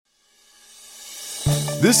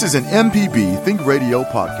This is an MPB Think Radio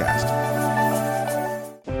podcast.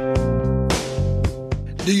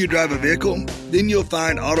 Do you drive a vehicle? Then you'll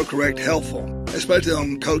find AutoCorrect helpful, especially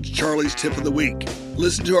on Coach Charlie's Tip of the Week.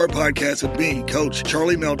 Listen to our podcast with me, Coach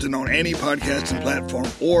Charlie Melton, on any podcasting platform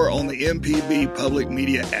or on the MPB Public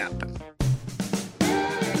Media app.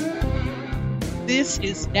 This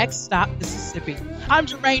is Next Stop Mississippi. I'm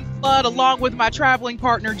Jermaine Flood, along with my traveling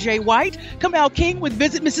partner, Jay White. Kamel King with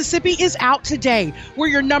Visit Mississippi is out today. We're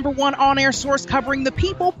your number one on-air source covering the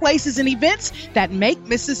people, places, and events that make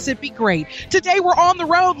Mississippi great. Today, we're on the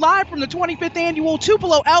road live from the 25th Annual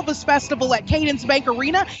Tupelo Elvis Festival at Cadence Bank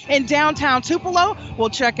Arena in downtown Tupelo. We'll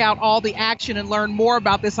check out all the action and learn more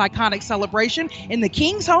about this iconic celebration in the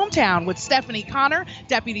King's hometown with Stephanie Connor,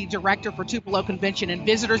 Deputy Director for Tupelo Convention and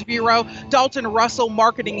Visitors Bureau, Dalton Russell,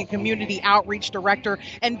 Marketing and Community Outreach Director,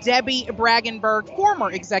 and Debbie Bragenberg,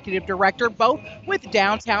 former Executive Director, both with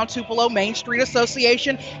Downtown Tupelo Main Street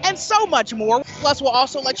Association, and so much more. Plus, we'll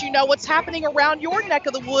also let you know what's happening around your neck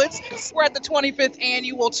of the woods. We're at the 25th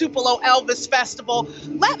Annual Tupelo Elvis Festival.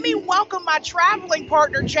 Let me welcome my traveling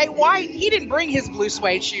partner, Jay White. He didn't bring his blue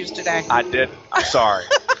suede shoes today. I did. I'm sorry.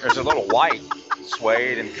 There's a little white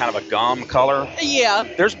suede and kind of a gum color. Yeah.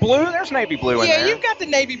 There's blue. There's navy blue in there. Yeah, you've got the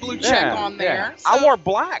navy blue check on there. Yeah. So I wore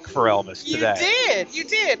black for Elvis today. You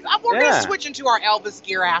did. We're going to switch into our Elvis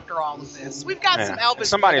gear after all of this. We've got some Elvis.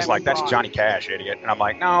 Somebody's gear like, that's Johnny Cash, idiot. And I'm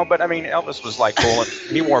like, no, but I mean, Elvis was like cool. And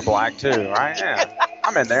he wore black too, right? Yeah.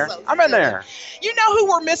 I'm in there. So I'm in there. You know who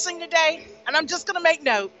we're missing today? And I'm just going to make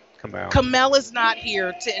note. Kamel is not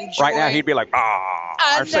here to enjoy. Right now, he'd be like,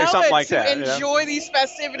 or say something like that. To enjoy these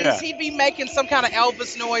festivities, he'd be making some kind of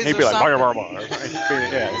Elvis noise he'd be or like,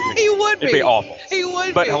 something. He would be. It'd be awful. He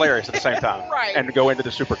would but be. hilarious at the same time. Right. And go into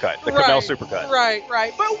the supercut, the Kamel supercut.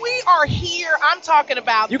 Right. But we are here. I'm talking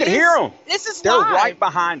about You can hear them. This is They're live. They're right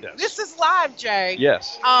behind us. This is live, Jay.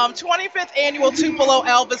 Yes. 25th Annual Tupelo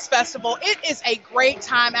Elvis Festival. It is a great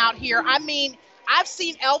time out here. I mean, I've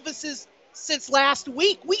seen Elvis's since last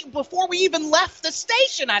week. Before we even left the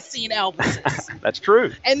station, I seen Elvis's. That's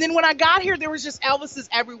true. And then when I got here, there was just Elvis's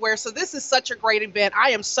everywhere. So this is such a great event.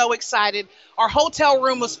 I am so excited. Our hotel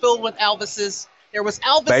room was filled with Elvis's. There was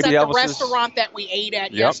Elvis Baby at Elvis's. the restaurant that we ate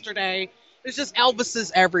at yesterday. There's just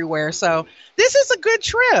Elvis's everywhere. So this is a good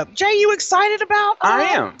trip. Jay, you excited about I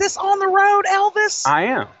am. This on the road, Elvis? I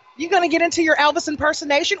am. You going to get into your Elvis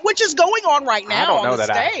impersonation, which is going on right now I don't know on the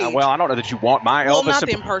that stage. I don't know that you want my Elvis. Not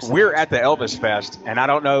the impersonation. We're at the Elvis Fest, and I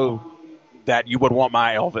don't know that you would want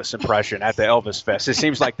my Elvis impression at the Elvis Fest. It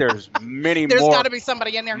seems like there's There's got to be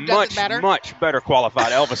somebody in there who does it better. Much better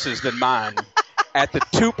qualified Elvises than mine at the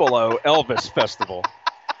Tupelo Elvis Festival.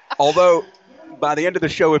 Although, by the end of the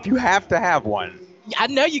show, if you have to have one. I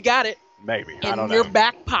know you got it. Maybe. I don't know. In your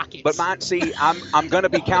back pocket. But mine, see, I'm going to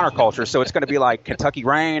be counterculture, so it's going to be like Kentucky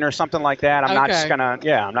Rain or something like that. I'm not just going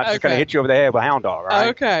to hit you over the head with a hound dog, right?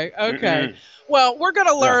 Okay. Mm-mm. Well, we're going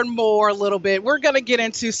to learn more a little bit. We're going to get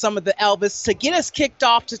into some of the Elvis to get us kicked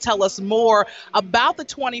off to tell us more about the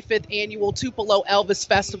 25th Annual Tupelo Elvis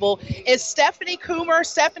Festival is Stephanie Coomer.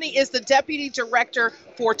 Stephanie is the Deputy Director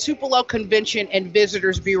for Tupelo Convention and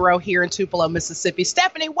Visitors Bureau here in Tupelo, Mississippi.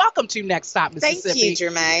 Stephanie, welcome to Next Stop Mississippi. Thank you,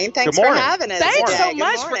 Jermaine. Thanks for having us. Thanks so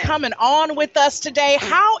much for coming on with us today.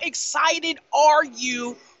 How excited are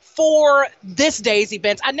you for this day's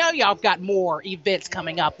events? I know y'all got more events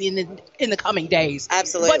coming up in the coming days.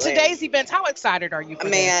 Absolutely. But today's events, how excited are you for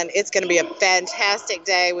Man, it's going to be a fantastic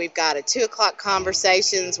day. We've got a 2 o'clock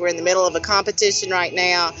conversations. We're in the middle of a competition right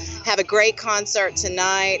now. Have a great concert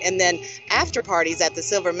tonight. And then after parties at the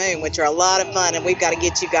Silver Moon, which are a lot of fun. And we've got to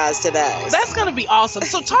get you guys to those. That's going to be awesome.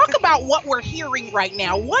 So talk about what we're hearing right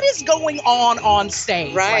now. What is going on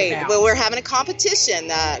stage right now? Well, we're having a competition.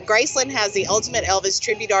 Graceland has the Ultimate Elvis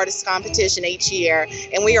Tribute Artist competition each year,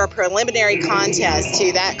 and we are a preliminary contest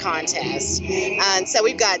to that contest. And so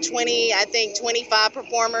we've got 25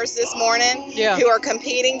 performers this morning who are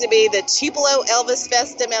competing to be the Tupelo Elvis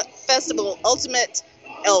Festival Ultimate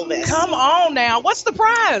Elvis. Come on now. What's the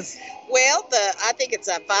prize? Well, I think it's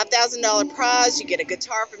a $5,000 prize. You get a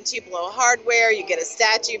guitar from Tupelo Hardware. You get a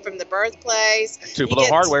statue from the birthplace. Tupelo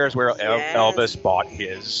Hardware is where Elvis bought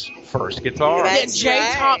his first guitar.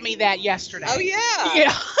 Jay taught me that yesterday. Oh,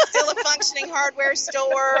 yeah. Still a functioning hardware store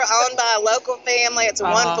owned by a local family. It's a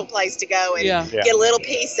wonderful place to go and get a little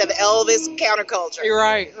piece of Elvis counterculture.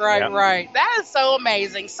 Right. That is so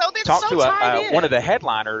amazing. So they're Talked so to tied in. one of the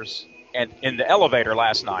headliners in the elevator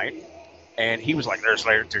last night. And he was like,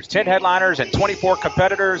 there's 10 headliners and 24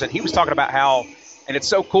 competitors. And he was talking about how And it's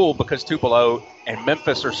so cool because Tupelo and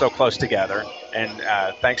Memphis are so close together. And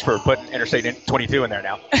thanks for putting Interstate 22 in there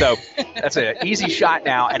now. So that's an easy shot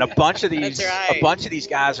now. And a bunch of these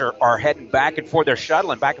guys are heading back and forth. They're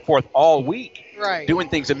shuttling back and forth all week, doing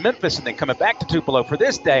things in Memphis and then coming back to Tupelo for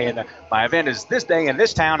this day. And my event is this day in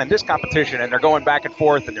this town and this competition. And they're going back and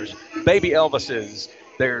forth. And there's baby Elvises.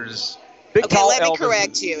 There's big tall let me Elvis.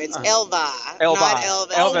 correct you. It's Elvi, not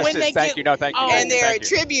Elvis. Elvis is, thank you. No, thank you. And they're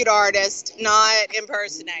tribute artists, not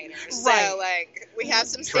impersonators. Right. So, we have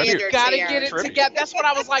some standards Gotta here. get it together. That's what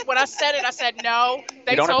I was like when I said it. I said, no.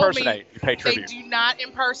 They you don't told impersonate. me You pay tribute. they do not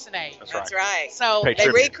impersonate. That's right. So they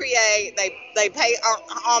recreate, they pay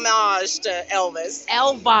homage to Elvis.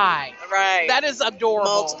 Elvi. Right. That is adorable.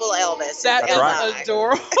 Multiple Elvis. That is right.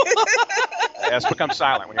 adorable. That's become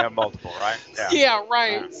silent when you have multiple, right? Yeah,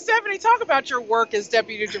 right. Stephanie, talk about your work as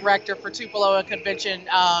Deputy Director for Tupelo Convention,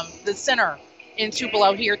 the center in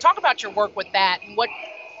Tupelo here. Talk about your work with that and what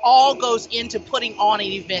all goes into putting on an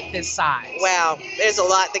event this size. Wow, there's a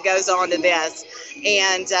lot that goes on to this.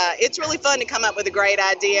 And it's really fun to come up with a great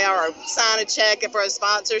idea or sign a check for a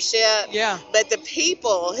sponsorship. Yeah. But the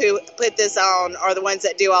people who put this on are the ones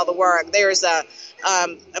that do all the work. There's a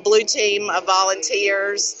blue team of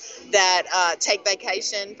volunteers that take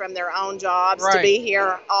vacation from their own jobs to be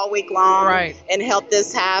here all week long and help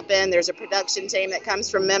this happen. There's a production team that comes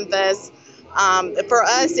from Memphis. For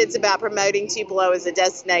us, it's about promoting Tupelo as a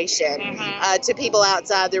destination to people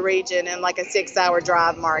outside the region in like a 6-hour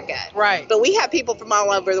drive market. Right. But we have people from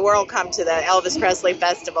all over the world come to the Elvis Presley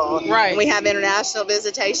Festival. Right. And we have international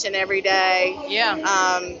visitation every day. Yeah.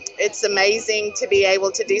 It's amazing to be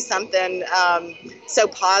able to do something so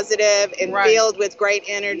positive and filled with great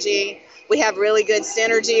energy. We have really good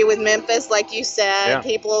synergy with Memphis, like you said. Yeah.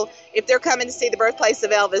 People, if they're coming to see the birthplace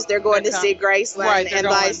of Elvis, they're going to see Graceland and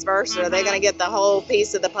vice versa. They're going to get the whole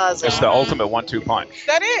piece of the puzzle. It's the ultimate 1-2 punch.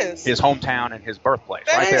 That is. His hometown and his birthplace.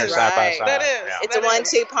 Right there, side by side. That is. Yeah. It's a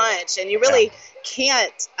 1-2 punch. And you really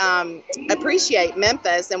can't appreciate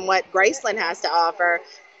Memphis and what Graceland has to offer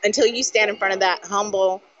until you stand in front of that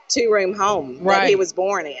humble 2-room home that he was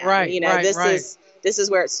born in. Right. You know, this is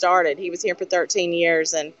where it started. He was here for 13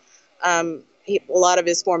 years and a lot of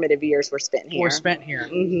his formative years were spent here.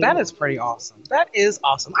 That is pretty awesome. That is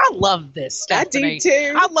awesome. I love this, Stephanie. I do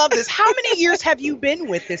too. I love this. How many years have you been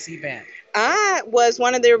with this event? I was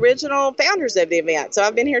one of the original founders of the event, so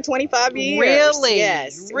I've been here 25 years. Really?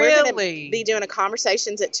 Yes. Really? We're going to be doing a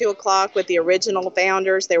conversations at 2:00 with the original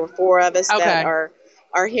founders. There were 4 of us that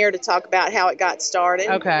are here to talk about how it got started.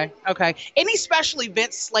 Okay. Any special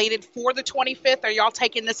events slated for the 25th? Are y'all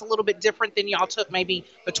taking this a little bit different than y'all took maybe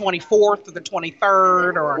the 24th or the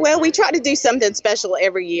 23rd? Or Well, we try to do something special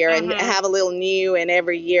every year and have a little new in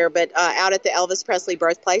every year. But out at the Elvis Presley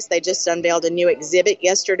birthplace, they just unveiled a new exhibit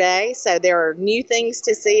yesterday. So there are new things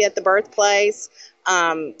to see at the birthplace.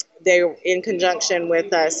 They're in conjunction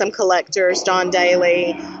with some collectors, Don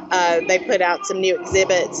Daly. They put out some new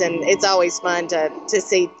exhibits, and it's always fun to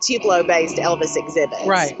see Tupelo-based Elvis exhibits.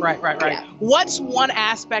 Right. Yeah. What's one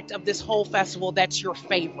aspect of this whole festival that's your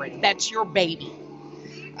favorite? That's your baby?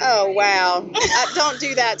 Oh, wow. Don't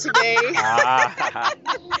do that to me.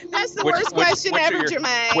 That's the worst question ever,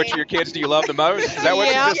 Jermaine. Which of your kids do you love the most? Is that what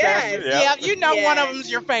you just asked? Yeah, you know one of them's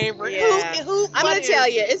your favorite. Yeah. I'm going to tell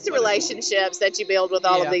you, it's the relationships that you build with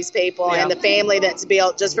all of these people and the family that's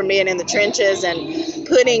built just from being in the trenches and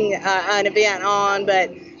putting an event on. But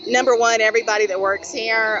number one, everybody that works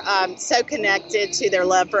here, so connected to their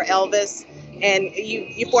love for Elvis. And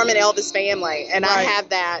you form an Elvis family, and I have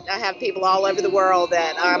that. I have people all over the world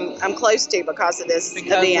that I'm close to because of this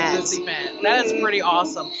event. That is pretty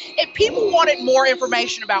awesome. If people wanted more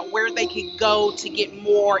information about where they could go to get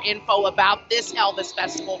more info about this Elvis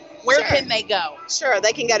Festival, where can they go? Sure,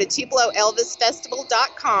 they can go to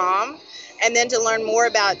TupeloElvisFestival.com. And then to learn more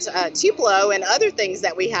about Tupelo and other things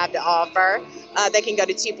that we have to offer, they can go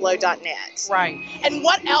to Tupelo.net. Right. And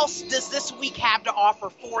what else does this week have to offer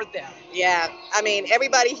for them? Yeah. I mean,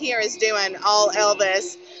 everybody here is doing all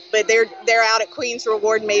Elvis, but they're out at Queens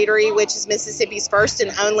Reward Meadery, which is Mississippi's first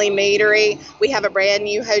and only meadery. We have a brand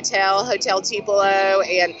new hotel, Hotel Tupelo,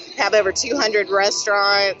 and have over 200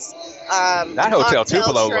 restaurants. That Hotel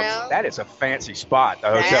Tupelo, that is a fancy spot, the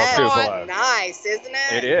Hotel Tupelo. Nice, isn't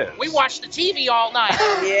it? It is. We watched the TV all night.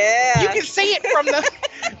 Yeah. You can see it from the...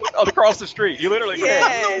 across the street. You literally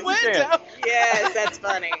can. From the window. Yes, that's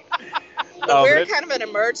funny. But we're kind of an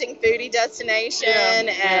emerging foodie destination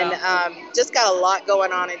and just got a lot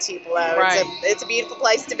going on in Tupelo. Right. It's a beautiful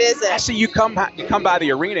place to visit. I see you come by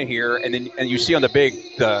the arena here and you see on the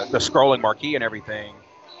big the scrolling marquee and everything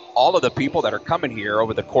all of the people that are coming here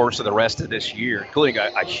over the course of the rest of this year, including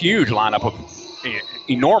a huge lineup of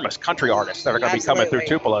enormous country artists that are going to be coming through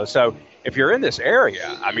Tupelo. So if you're in this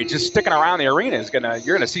area, I mean, just sticking around the arena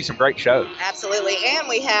you're gonna see some great shows. Absolutely, and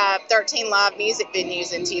we have 13 live music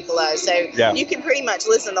venues in Tupelo, so you can pretty much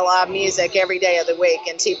listen to live music every day of the week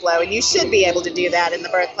in Tupelo, and you should be able to do that in the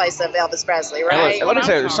birthplace of Elvis Presley, right? Let me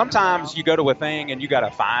say, sometimes you go to a thing and you got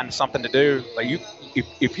to find something to do. Like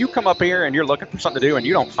if you come up here and you're looking for something to do and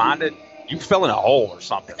you don't find it, you fell in a hole or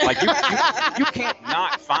something. Like you can't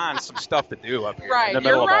not find some stuff to do up here in the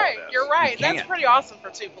middle of all this. You're right. That's pretty awesome for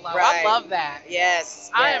Tupelo. Right. I love that. Yes.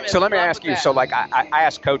 So let me ask you. So like I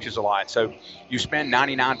ask coaches a lot. So you spend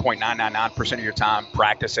 99.999% of your time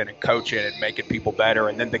practicing and coaching and making people better,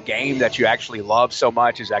 and then the game that you actually love so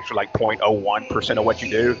much is actually like 0.01% of what you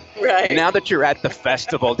do. Right. Now that you're at the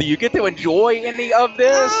festival, do you get to enjoy any of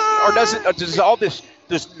this, or does all this?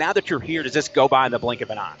 Now that you're here, does this go by in the blink of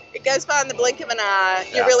an eye? It goes by in the blink of an eye.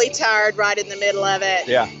 You're really tired right in the middle of it.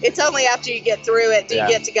 Yeah. It's only after you get through it do you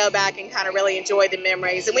get to go back and kind of really enjoy the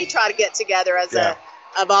memories. And we try to get together as a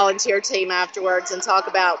volunteer team afterwards and talk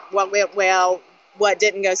about what went well, what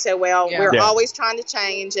didn't go so well. We're always trying to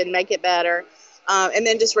change and make it better. And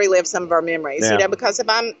then just relive some of our memories, because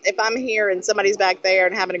if I'm here and somebody's back there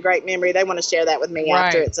and having a great memory, they want to share that with me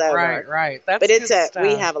after it's over. Right. But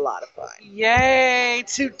we have a lot of fun. Yay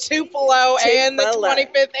to Tupelo and the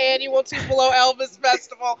 25th annual Tupelo Elvis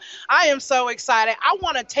Festival. I am so excited. I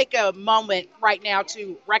want to take a moment right now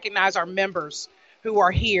to recognize our members who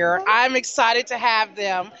are here. I'm excited to have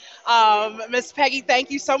them. Miss Peggy,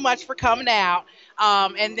 thank you so much for coming out.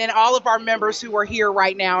 And then all of our members who are here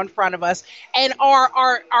right now in front of us. And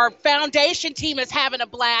our foundation team is having a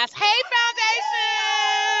blast. Hey, foundation!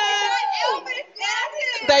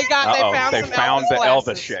 They found the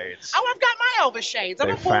Elvis shades. Oh, I've got my Elvis shades.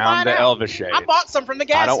 They found the Elvis shades. I bought some from the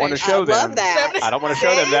gas station. I don't want to show them. Love that. I don't want to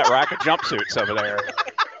show them that rack of jumpsuits over there.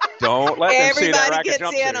 Don't let them see that rack of jumpsuits.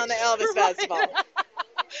 Everybody gets in on the Elvis Festival.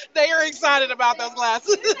 They are excited about those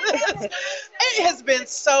glasses. It has been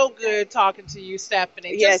so good talking to you,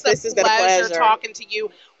 Stephanie. Yes, this has been a pleasure talking to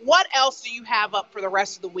you. What else do you have up for the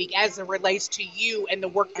rest of the week as it relates to you and the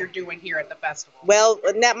work you're doing here at the festival? Well,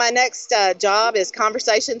 my next job is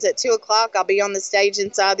Conversations at 2 o'clock. I'll be on the stage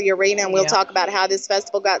inside the arena, and we'll talk about how this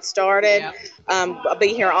festival got started. I'll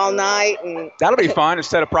be here all night. And that'll be fun.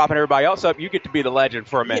 Instead of propping everybody else up, you get to be the legend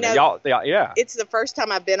for a minute. It's the first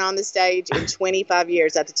time I've been on the stage in 25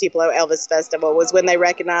 years at the Tupelo Elvis Festival was when they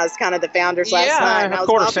recognized kind of the founders last night. And I was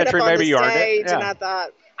quarter century, maybe you earned it. And I thought,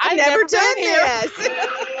 I've never done this.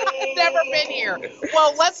 I've never been here.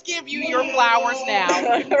 Well, let's give you your flowers now.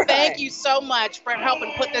 Right. Thank you so much for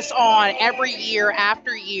helping put this on every year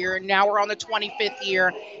after year. Now we're on the 25th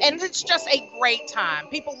year, and it's just a great time.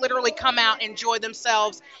 People literally come out, enjoy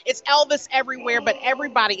themselves. It's Elvis everywhere, but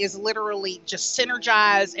everybody is literally just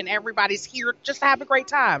synergized, and everybody's here just to have a great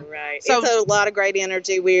time. Right. So, it's a lot of great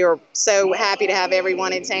energy. We are so happy to have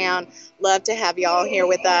everyone in town. Love to have y'all here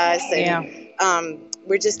with us. And,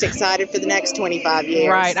 we're just excited for the next 25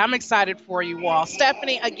 years. Right. I'm excited for you all.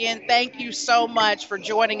 Stephanie, again, thank you so much for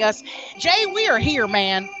joining us. Jay, we are here,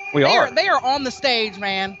 man. They are on the stage,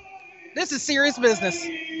 man. This is serious business.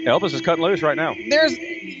 Elvis is cutting loose right now.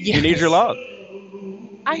 He needs your love.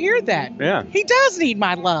 I hear that. Yeah. He does need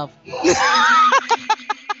my love.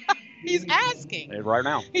 He's asking. Right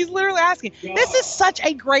now. He's literally asking. This is such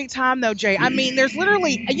a great time, though, Jay. I mean, there's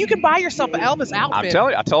literally, you can buy yourself an Elvis outfit.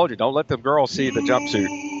 I told you, don't let the girls see the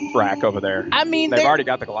jumpsuit rack over there. I mean, they've already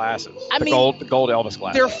got the glasses. The gold Elvis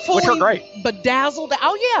glasses. They're fully which are great. Bedazzled.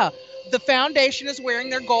 Oh, yeah. The foundation is wearing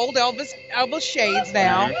their gold Elvis shades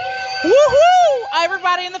now. Woohoo!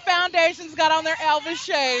 Everybody in the foundation's got on their Elvis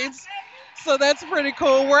shades. So that's pretty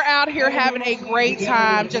cool. We're out here having a great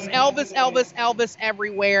time. Just Elvis, Elvis, Elvis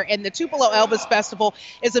everywhere. And the Tupelo Elvis Festival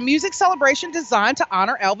is a music celebration designed to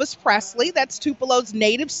honor Elvis Presley. That's Tupelo's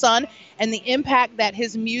native son and the impact that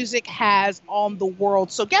his music has on the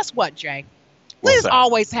world. So guess what, Jay? Liz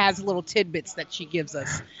always has little tidbits that she gives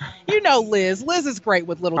us. You know Liz. Liz is great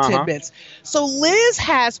with little tidbits. So Liz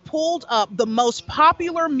has pulled up the most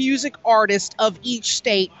popular music artist of each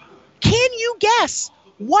state. Can you guess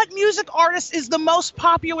what music artist is the most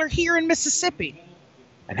popular here in Mississippi?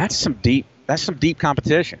 And that's some deep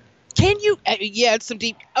competition. Can you? It's some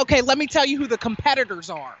deep. Okay, let me tell you who the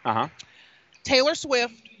competitors are. Taylor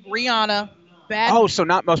Swift, Rihanna, so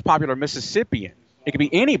not most popular Mississippian. It could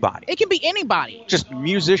be anybody. It can be anybody. Just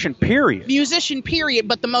musician, period.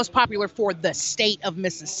 But the most popular for the state of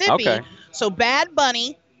Mississippi. Okay. So Bad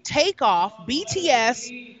Bunny, Takeoff,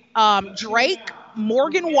 BTS, Drake,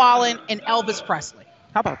 Morgan Wallen, and Elvis Presley.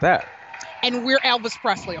 How about that? And we're Elvis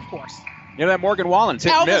Presley, of course. You know that Morgan Wallen's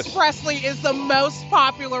hit and Elvis miss. Presley is the most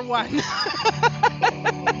popular one.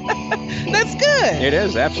 That's good. It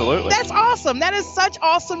is, absolutely. That's awesome. That is such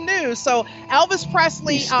awesome news. So Elvis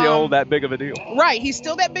Presley. He's still that big of a deal. Right. He's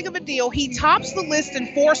still that big of a deal. He tops the list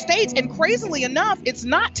in 4 states. And crazily enough, it's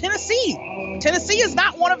not Tennessee. Tennessee is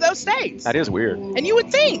not one of those states. That is weird. And you would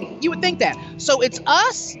think that. So it's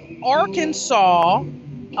us, Arkansas,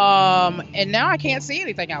 and now I can't see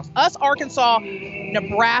anything else. Us, Arkansas,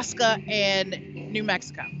 Nebraska, and New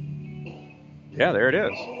Mexico. Yeah, there it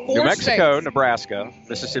is. 4 New Mexico, states. Nebraska,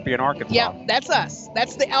 Mississippi, and Arkansas. Yep, that's us.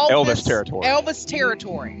 That's the Elvis territory. Elvis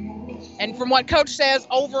territory. And from what Coach says,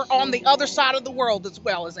 over on the other side of the world as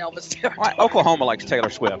well as Elvis territory. Why, Oklahoma likes Taylor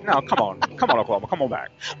Swift. No, come on, Oklahoma, come on back.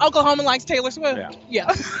 Oklahoma likes Taylor Swift. Yeah.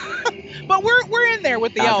 But we're in there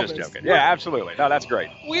with the Elvis. I'm just joking. Yeah, absolutely. No, that's great.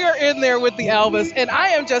 We are in there with the Elvis, and I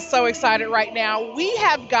am just so excited right now. We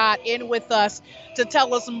have got in with us to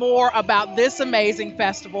tell us more about this amazing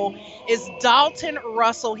festival is Dalton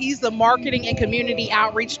Russell. He's the Marketing and Community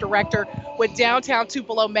Outreach Director with Downtown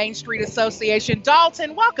Tupelo Main Street Association.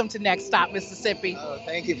 Dalton, welcome to Next Stop Mississippi. Oh,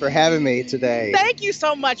 thank you for having me today. Thank you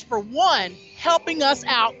so much for, one, helping us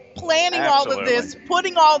out, planning Absolutely. all of this,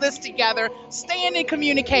 putting all this together, staying in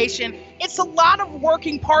communication. It's a lot of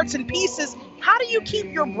working parts and pieces. How do you keep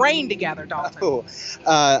your brain together, Dalton? Oh,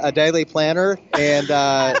 a daily planner, and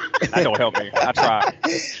That don't help me. I try.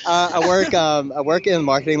 I work in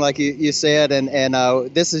marketing, like you said, and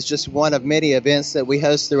this is just one of many events that we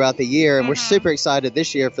host throughout the year, and we're super excited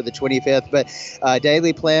this year for the 25th. But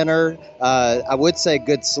daily planner, I would say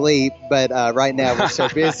good sleep, but right now we're so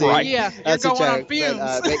busy. Right. Yeah, That's you're a going on joke.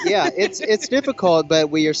 fumes. But yeah, it's difficult,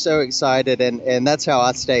 but we are so excited, and that's how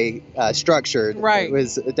I stay structured. Right. It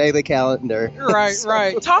was a daily calendar. Right, So-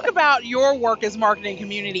 right. Talk about your work as marketing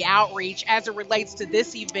community outreach as it relates to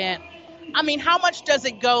this event. I mean, how much does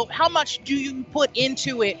it go? How much do you put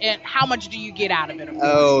into it, and how much do you get out of it?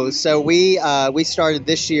 Oh, so we started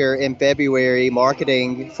this year in February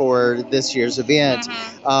marketing for this year's event.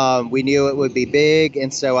 We knew it would be big,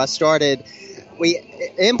 and so we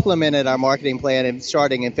implemented our marketing plan and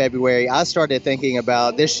starting in February. I started thinking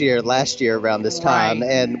about last year around this time, Right.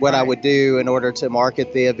 and what I would do in order to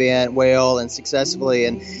market the event well and successfully.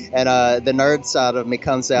 And the nerd side of me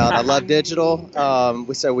comes out. I love digital,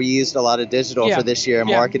 so we used a lot of digital Yeah. for this year in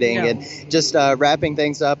marketing, and just wrapping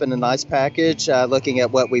things up in a nice package, looking at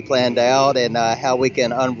what we planned out and how we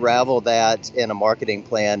can unravel that in a marketing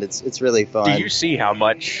plan. It's really fun. Do you see how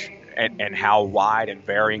much and how wide and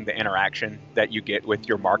varying the interaction that you get with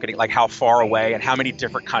your marketing, like how far away and how many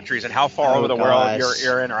different countries and how far over the world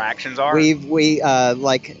your interactions are? We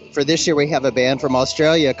like for this year we have a band from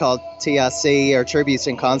Australia called TIC, or Tributes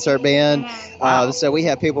in Concert Band. Wow. So we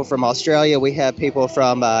have people from Australia, we have people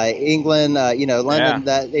from England, London,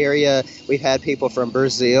 that area. We've had people from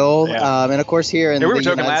Brazil, and of course here in we the were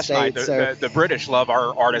talking United last States. night. The British love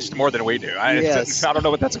our artists more than we do. Yes. I don't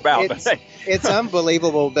know what that's about. But It's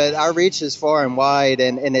unbelievable, but our reach is far and wide,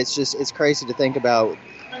 and it's crazy to think about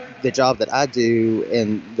the job that I do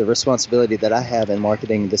and the responsibility that I have in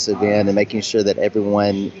marketing this event and making sure that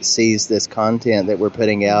everyone sees this content that we're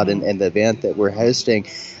putting out and the event that we're hosting.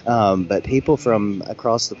 But people from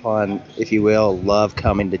across the pond, if you will, love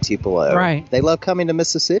coming to Tupelo. Right. They love coming to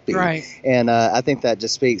Mississippi. Right. And I think that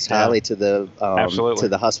just speaks highly to the Absolutely. to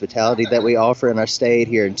the hospitality that we offer in our state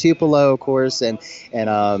here in Tupelo, of course, and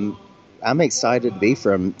I'm excited to be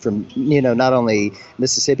from not only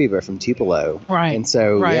Mississippi but from Tupelo. Right. And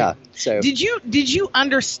so Right. So Did you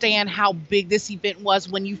understand how big this event was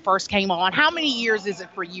when you first came on? How many years is it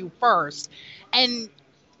for you first? And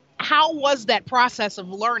how was that process of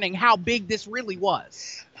learning how big this really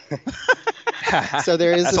was? so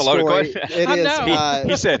there is That's a a loaded story. question. It I is. know.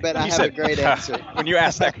 He said, but I he have said, a great answer. When you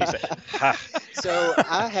asked that, he said, "Ha." So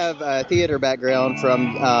I have a theater background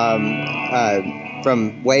from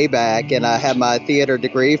way back, and I have my theater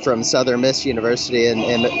degree from Southern Miss University in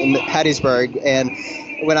Hattiesburg. And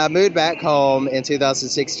when I moved back home in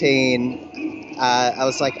 2016, I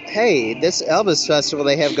was like, hey, this Elvis festival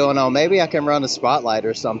they have going on, maybe I can run a spotlight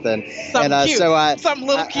or something. Something and cute. so Something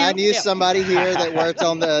little cute. I knew Yeah. somebody here that worked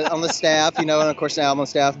on the staff, and of course now I'm on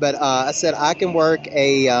staff. But I said I can work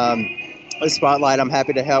a spotlight. I'm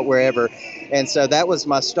happy to help wherever. And so that was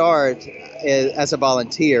my start as a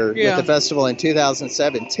volunteer with the festival in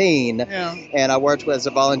 2017. Yeah. And I worked as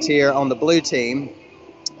a volunteer on the Blue Team,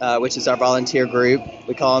 which is our volunteer group.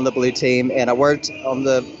 We call them the Blue Team. And I worked on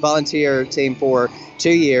the volunteer team for 2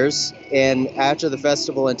 years. And after the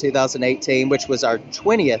festival in 2018, which was our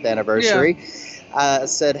 20th anniversary, I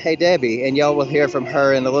said, hey, Debbie, and y'all will hear from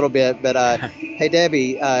her in a little bit, but hey,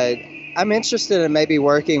 Debbie, I'm interested in maybe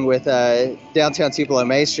working with Downtown Tupelo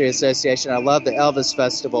Main Street Association. I love the Elvis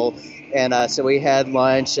Festival, and so we had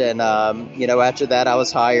lunch, and after that I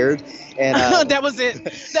was hired, and that was it.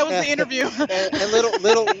 That was the interview. and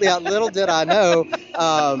little did I know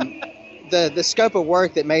the scope of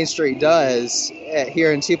work that Main Street does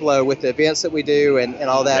here in Tupelo with the events that we do and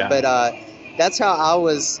all that. Yeah. But that's how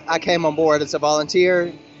I came on board as a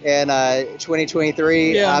volunteer. In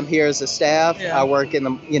 2023, I'm here as a staff. I work in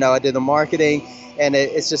I do the marketing, and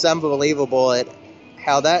it's just unbelievable at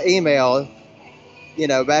how that email,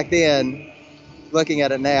 back then, looking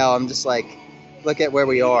at it now, I'm just like, look at where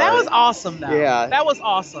we are. That was awesome, though. Yeah. That was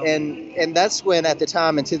awesome. And that's when, at the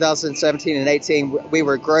time, in 2017 and 18, we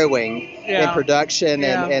were growing in production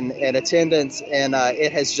and attendance, and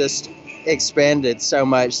it has just expanded so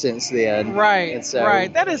much since then. Right, and so,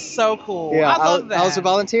 right. That is so cool. Yeah, I love that. I was a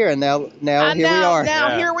volunteer, and now here we are.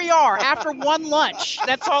 Now here we are. After one lunch,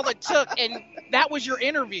 that's all it took, and that was your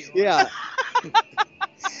interview. Yeah.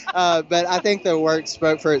 But I think the work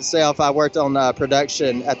spoke for itself. I worked on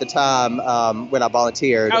production at the time when I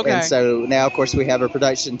volunteered, and so now, of course, we have a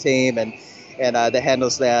production team and that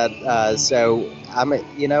handles that. So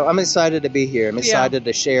I'm excited to be here. I'm excited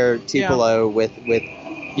to share Tupelo with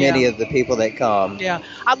many of the people that come. Yeah,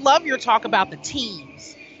 I love your talk about the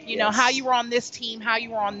teams. You know, how you were on this team, how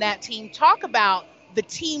you were on that team. Talk about the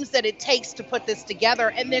teams that it takes to put this together,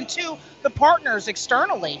 and then too the partners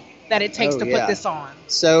externally that it takes to put this on.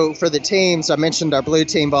 So for the teams, I mentioned our blue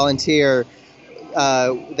team volunteer.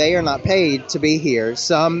 They are not paid to be here.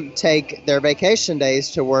 Some take their vacation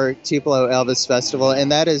days to work Tupelo Elvis Festival,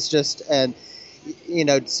 and that is just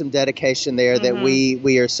some dedication there that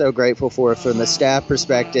we are so grateful for from the staff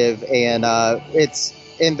perspective, and it's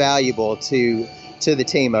invaluable to the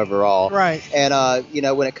team overall. Right. And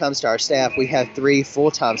when it comes to our staff, we have 3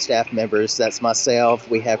 full-time staff members. That's myself.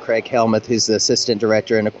 We have Craig Helmuth, who's the assistant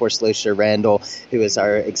director, and of course Lucia Randall, who is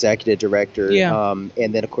our executive director. Yeah. And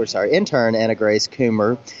then of course our intern, Anna Grace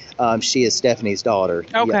Coomer. She is Stephanie's daughter.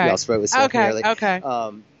 Okay. Y'all spoke with Stephanie earlier. Okay.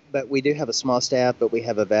 But we do have a small staff, but we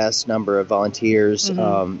have a vast number of volunteers.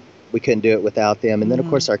 We couldn't do it without them. And then, of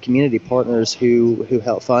course, our community partners who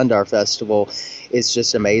help fund our festival. It's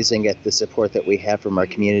just amazing at the support that we have from our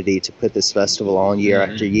community to put this festival on year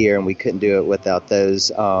after year, and we couldn't do it without those,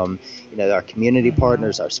 our community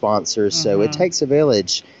partners, our sponsors. So it takes a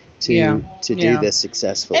village to do this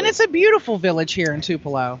successfully. And it's a beautiful village here in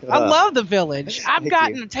Tupelo. I love the village. I've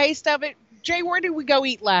gotten a taste of it. Jay, where did we go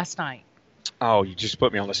eat last night? Oh, you just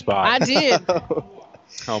put me on the spot. I did.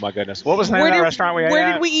 Oh, my goodness. What was the name of that restaurant we ate at?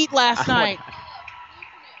 Where did we eat last night?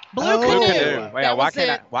 Blue Canoe. Yeah,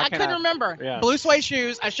 why couldn't remember. Yeah. Blue suede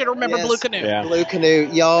shoes. I should have remembered Blue Canoe. Yeah. Blue Canoe.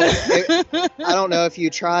 Y'all, I don't know if you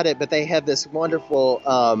tried it, but they have this wonderful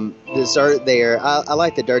dessert there. I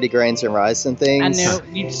like the dirty grains and rice and things. I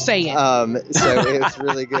knew you'd say it. So it was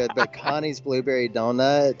really good. But Connie's blueberry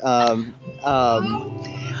donut,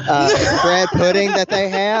 bread pudding that they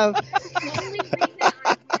have.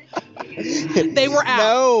 They were out.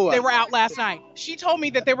 No. They were out last night. She told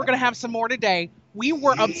me that they were going to have some more today. We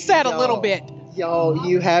were upset a little bit. Y'all,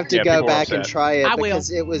 you have to go back and try it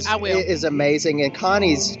because it is amazing. And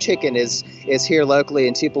Connie's Chicken is here locally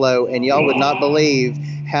in Tupelo, and y'all would not believe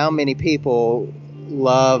how many people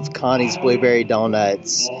love Connie's blueberry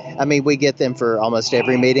donuts. I mean, we get them for almost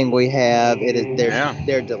every meeting we have.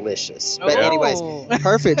 They're delicious. But anyways,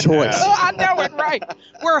 perfect choice. Oh, I know it, right.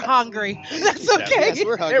 We're hungry. That's okay. Yes,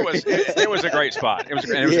 we're hungry. It was a great spot. It was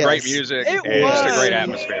great music. It and was. Just a great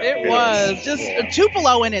atmosphere. It was. Just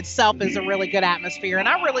Tupelo in itself is a really good atmosphere, and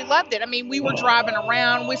I really loved it. I mean, we were driving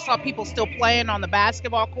around. We saw people still playing on the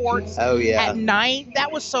basketball courts at night.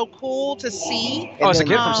 That was so cool to see. As a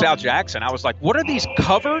kid from South Jackson, I was like, what are these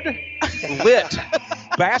covered, lit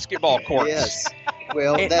basketball courts? Yes.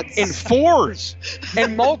 Well, that's in 4s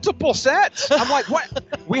and multiple sets. I'm like, what?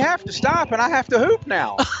 We have to stop, and I have to hoop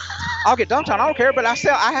now. I'll get dunked on. I don't care, but I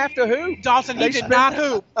have to hoop. Dawson, you did not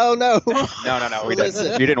hoop. Oh no. No. We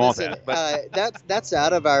didn't. You didn't want that. But that's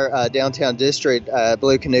out of our downtown district.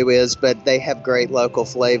 Blue Canoe is, but they have great local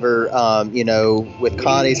flavor. With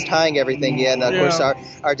Connie's tying everything in. Of course,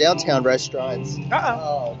 our downtown restaurants.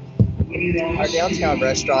 Our downtown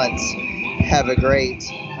restaurants have a great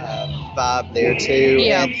vibe there too.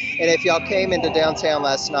 Yeah. And if y'all came into downtown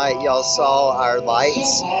last night, y'all saw our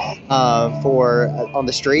lights on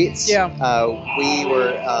the streets. Yeah. We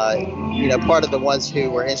were part of the ones who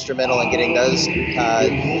were instrumental in getting those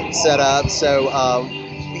set up. So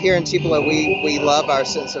here in Tupelo, we love our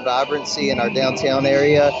sense of vibrancy in our downtown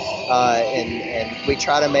area, and we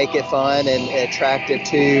try to make it fun and attractive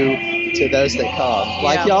to those that come,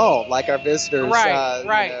 like y'all, like our visitors.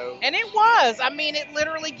 Right. And it was. I mean, it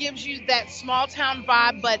literally gives you that small town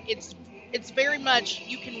vibe, but it's very much,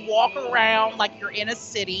 you can walk around like you're in a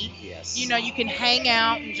city. Yes. You know, you can hang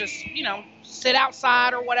out and just, sit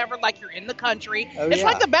outside or whatever like you're in the country. It's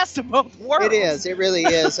like the best of both worlds. It is. It really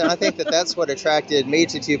is. And I think that's what attracted me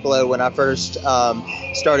to Tupelo when I first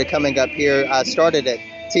started coming up here. I started at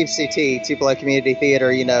TCT, Tupelo Community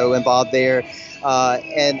Theater, involved there.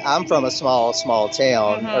 And I'm from a small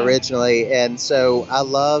town originally. And so I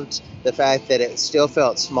loved the fact that it still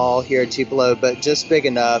felt small here at Tupelo, but just big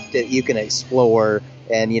enough that you can explore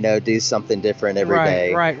and, do something different every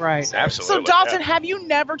day. Right. Absolutely. So, Dalton, have you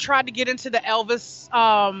never tried to get into the Elvis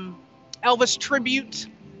tribute?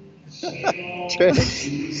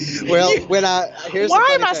 Well, why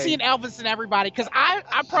am I seeing Elvis in everybody? Because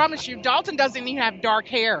I promise you, Dalton doesn't even have dark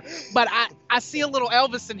hair, but I see a little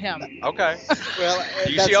Elvis in him. Okay. Well,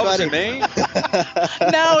 do you see Elvis in me?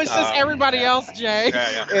 No, it's just everybody else, Jay.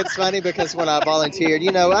 Yeah. It's funny because when I volunteered,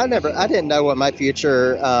 I didn't know what my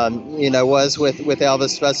future, was with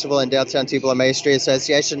Elvis Festival and Downtown Tupelo Main Street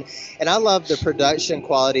Association, and I love the production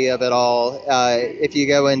quality of it all. If you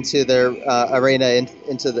go into their arena,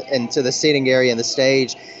 into the seating area and the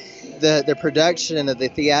stage, the production of the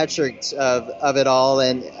theatrics of it all,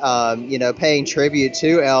 and paying tribute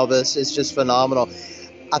to Elvis is just phenomenal.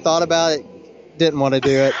 I thought about it, didn't want to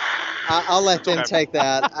do it. I'll let them take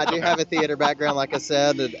that. I do have a theater background, like I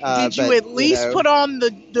said. Did you at least put on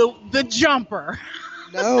the jumper?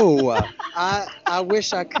 No, I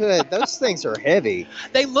wish I could. Those things are heavy.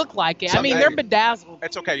 They look like it. I mean, they're bedazzled.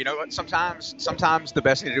 It's okay. You know what? Sometimes the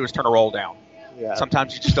best thing to do is turn a roll down. Yeah.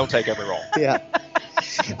 Sometimes you just don't take every roll. Yeah.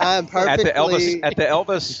 I'm perfectly... At the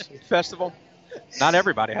Elvis Festival, not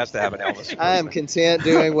everybody has to have an Elvis. I am content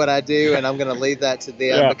doing what I do, and I'm going to leave that to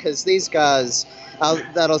them because these guys,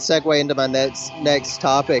 that'll segue into my next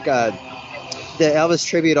topic. The Elvis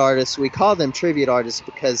tribute artists, we call them tribute artists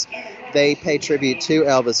because they pay tribute to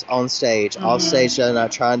Elvis on stage. Off stage, they're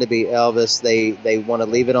not trying to be Elvis. They want to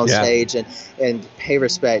leave it on stage and pay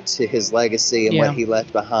respect to his legacy and what he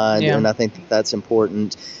left behind. And I think that's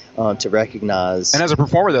important to recognize. And as a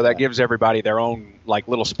performer, though, that gives everybody their own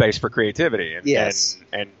little space for creativity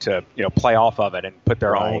and to play off of it and put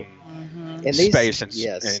their own space and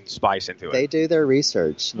spice into it. They do their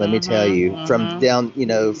research. Let me tell you, from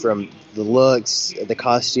the looks, the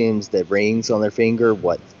costumes, the rings on their finger,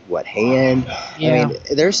 what hand. I mean,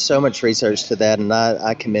 there's so much research to that, and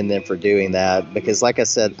I commend them for doing that because, like I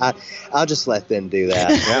said, I'll just let them do that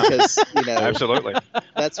because absolutely,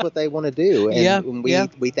 that's what they want to do, and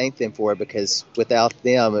we thank them for it because without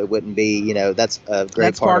them, it wouldn't be. That's a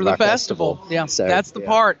great part of the our festival. Yeah, so, that's the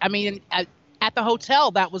part. I mean. At the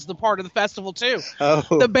hotel, that was the part of the festival, too. Oh.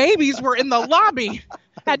 The babies were in the lobby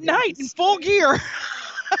at night in full gear.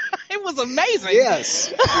 It was amazing.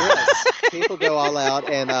 Yes. People go all out,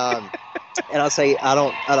 and I'll say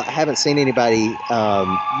I haven't seen anybody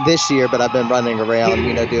this year, but I've been running around,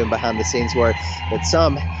 doing behind the scenes work. But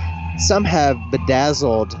some have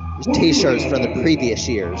bedazzled T-shirts from the previous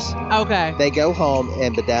years. Okay. They go home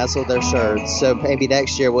and bedazzle their shirts. So maybe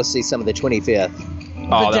next year we'll see some of the 25th.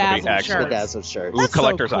 Oh, that would be excellent. Bedazzled shirts. That's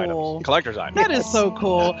collector's so cool. items. Collector's items. That is so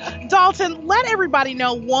cool. Dalton, let everybody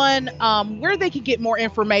know, where they can get more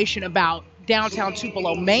information about downtown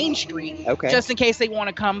Tupelo Main Street, just in case they want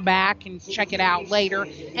to come back and check it out later,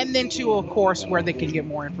 and then two, of course, where they can get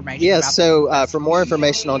more information. Yes, so for more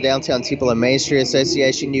information on downtown Tupelo Main Street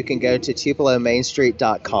Association, you can go to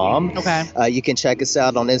tupelomainstreet.com. Okay. You can check us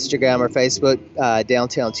out on Instagram or Facebook,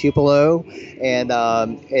 downtown Tupelo, and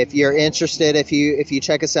if you're interested, if you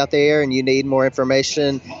check us out there and you need more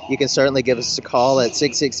information, you can certainly give us a call at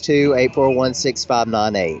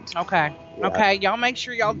 662-841-6598. Okay. Yeah. Okay, y'all make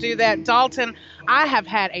sure y'all do that. Dalton, I have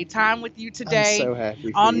had a time with you today I'm so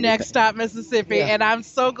happy on Next Stop Mississippi, and I'm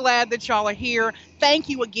so glad that y'all are here. Thank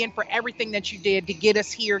you again for everything that you did to get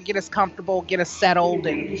us here, get us comfortable, get us settled,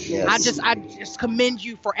 and I just commend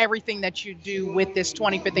you for everything that you do with this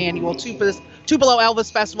 25th annual Tupelo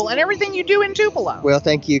Elvis Festival and everything you do in Tupelo. Well,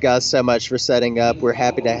 thank you guys so much for setting up. We're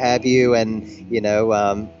happy to have you, and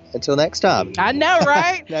until next time. I know,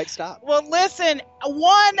 right? Next stop. Well, listen,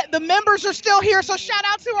 the members are still here, so shout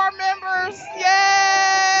out to our members.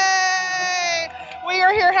 Yay! We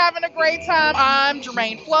are here having a great time. I'm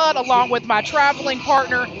Jermaine Flood, along with my traveling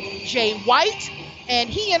partner, Jay White, and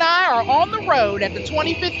he and I are on the road at the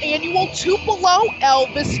 25th annual Tupelo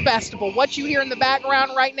Elvis Festival. What you hear in the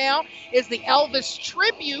background right now is the Elvis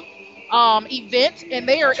Tribute event, and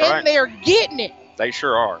they are in there getting it. They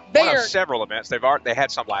sure are. One of several events. They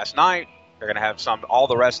had some last night. They're going to have some all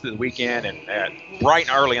the rest of the weekend and bright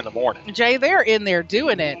and early in the morning. Jay, they're in there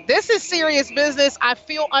doing it. This is serious business. I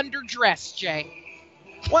feel underdressed, Jay.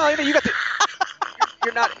 Well, you got the.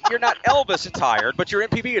 You're not Elvis attired, but you're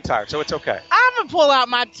MPB attired, so it's okay. I'm gonna pull out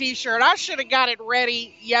my T-shirt. I should have got it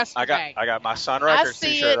ready yesterday. I got my Sun Records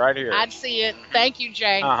T-shirt right here. I see it. Thank you,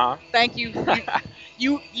 Jay. Thank you.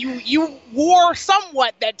 You wore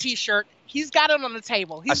somewhat that T-shirt. He's got it on the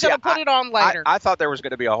table. He's going to put it on later. I thought there was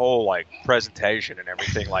going to be a whole presentation and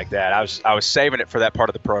everything like that. I was saving it for that part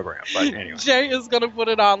of the program. But anyway. Jay is going to put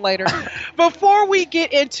it on later. Before we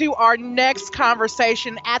get into our next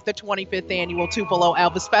conversation at the 25th Annual Tupelo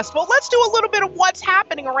Elvis Festival, let's do a little bit of what's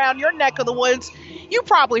happening around your neck of the woods. You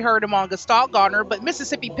probably heard him on Gestalt Gardner, but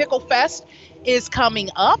Mississippi Pickle Fest is coming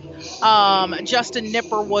up. Justin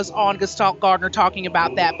Nipper was on Gestalt Gardner talking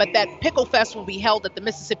about that. But that Pickle Fest will be held at the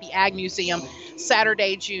Mississippi Ag Museum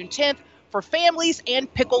Saturday, June 10th for families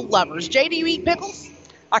and pickle lovers. Jay, do you eat pickles?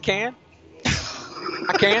 I can.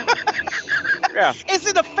 Yeah. Is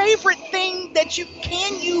it a favorite thing that you?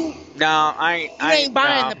 No, I ain't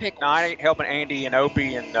buying the pickles. No, I ain't helping Andy and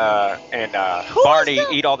Opie and Barney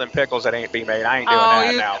eat all them pickles that ain't be made. I ain't doing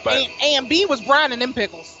that now. But A&B was brining them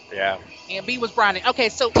pickles. Yeah. A&B was brining. Okay,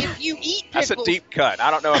 so if you eat pickles, that's a deep cut.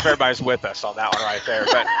 I don't know if everybody's with us on that one right there,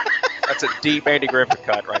 but that's a deep Andy Griffith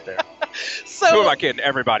cut right there. So, who am I kidding?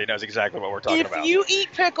 Everybody knows exactly what we're talking about. If you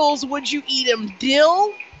eat pickles, would you eat them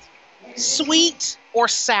dill, sweet, or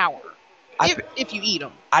sour? If you eat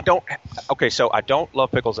them. I don't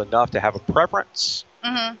love pickles enough to have a preference,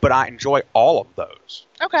 but I enjoy all of those.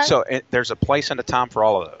 Okay. So there's a place and a time for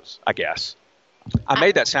all of those, I guess. I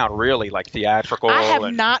made that sound really theatrical. I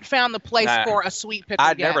have not found the place for a sweet pickle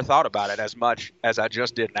I'd yet. never thought about it as much as I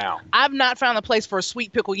just did now. I've not found the place for a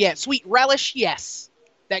sweet pickle yet. Sweet relish, yes.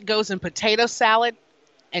 That goes in potato salad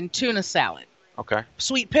and tuna salad. Okay.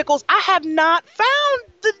 Sweet pickles, I have not found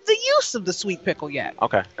the use of the sweet pickle yet.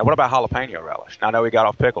 Okay. Now, what about jalapeno relish? Now, I know we got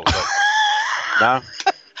off pickles, but no?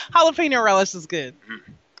 Jalapeno relish is good.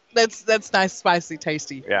 That's nice, spicy,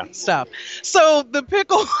 tasty stuff. So the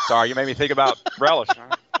pickle. Sorry, you made me think about relish.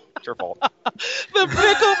 It's your fault.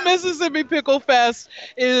 The Mississippi Pickle Fest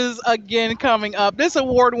is again coming up. This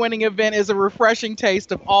award-winning event is a refreshing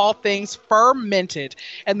taste of all things fermented.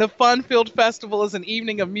 And the fun-filled festival is an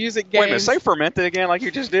evening of music games. Wait a minute, say fermented again like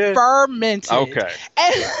you just did? Fermented. Okay.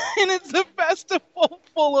 And it's a festival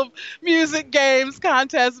full of music games,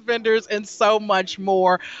 contest vendors, and so much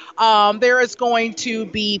more. There is going to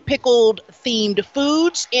be pickled-themed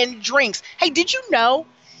foods and drinks. Hey, did you know?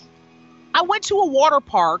 I went to a water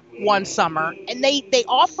park one summer, and they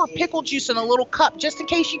offer pickle juice in a little cup just in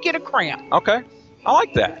case you get a cramp. Okay. I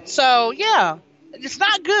like that. So, yeah. It's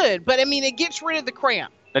not good, but, it gets rid of the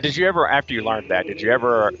cramp. Now, did you ever, after you learned that, did you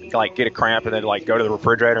ever, get a cramp and then, go to the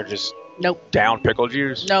refrigerator and just down pickle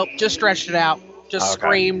juice? Nope. Just stretched it out. Just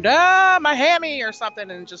screamed, my hammy or something,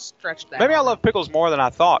 and just stretched that. Maybe I love pickles more than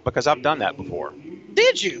I thought because I've done that before.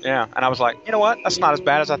 Did you? Yeah. And I was like, you know what? That's not as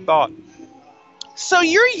bad as I thought. So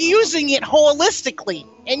you're using it holistically,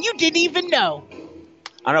 and you didn't even know.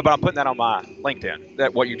 I know, but I'm putting that on my LinkedIn.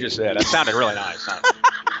 That what you just said. That sounded really nice.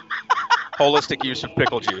 Holistic use of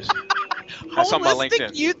pickle juice. That's on my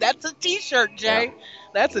LinkedIn. That's a T-shirt, Jay. Yeah.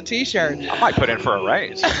 That's a T-shirt. I might put in for a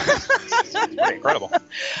raise. That's pretty incredible.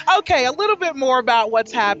 Okay, a little bit more about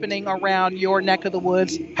what's happening around your neck of the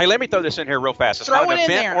woods. Hey, let me throw this in here real fast. It's Throw not an it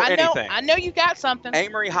in event there. or anything. I know you got something.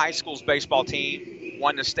 Amory High School's baseball team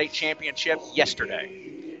won the state championship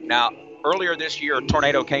yesterday. Now, earlier this year, a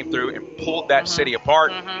tornado came through and pulled that city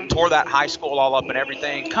apart, tore that high school all up and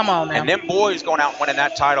everything. Come on now. And them boys going out and winning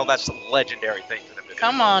that title, that's a legendary thing for them to do.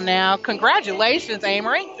 Come on now. Congratulations,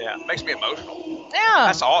 Amory. Yeah, it makes me emotional. Yeah.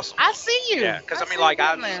 That's awesome. I see you. Yeah, because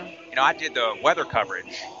I did the weather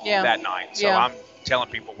coverage that night. So I'm telling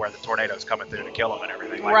people where the tornado's coming through to kill them and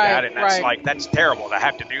everything like that. And that's that's terrible to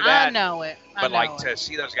have to do that. I know it. But to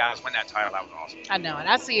see those guys win that title, that was awesome. I know it.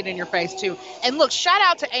 I see it in your face too. And look, shout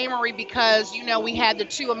out to Amory because we had the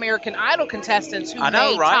 2 American Idol contestants who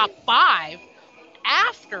made top 5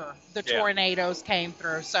 after the tornadoes came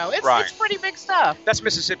through. So it's pretty big stuff. That's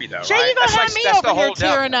Mississippi though. Jay, you're gonna have me over here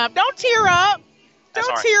tearing up. Don't tear up.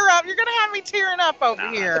 Don't tear up. You're gonna have me tearing up over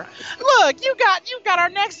here. Look, you got our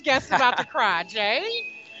next guest about to cry,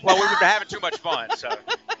 Jay. Well, we were having too much fun, so.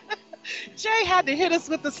 Jay had to hit us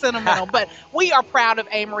with the sentimental, but we are proud of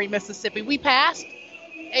Amory, Mississippi. We passed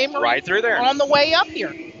Amory right through there on the way up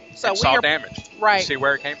here. So we saw damage. Right. See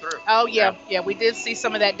where it came through. Oh, yeah, we did see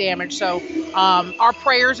some of that damage. So our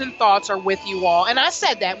prayers and thoughts are with you all. And I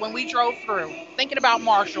said that when we drove through, thinking about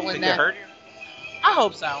Marshall and that. They hurt you? I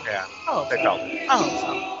hope so. Yeah. I hope they so. felt it. I hope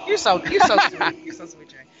so. You're so sweet. You're so sweet,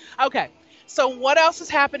 Jay. Okay. So what else is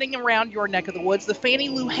happening around your neck of the woods? The Fannie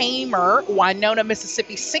Lou Hamer, Winona,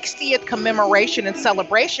 Mississippi 60th commemoration and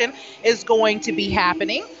celebration is going to be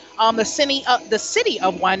happening. The city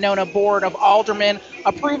of Winona Board of Aldermen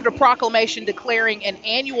approved a proclamation declaring an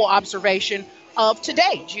annual observation of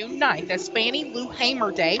today, June 9th, as Fannie Lou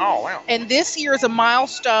Hamer Day. Oh, wow. And this year is a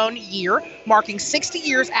milestone year, marking 60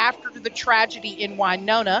 years after the tragedy in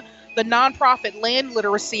Winona. The nonprofit Land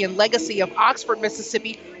Literacy and Legacy of Oxford,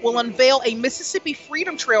 Mississippi will unveil a Mississippi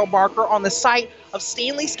Freedom Trail marker on the site of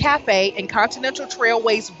Stanley's Cafe and Continental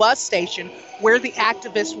Trailways bus station where the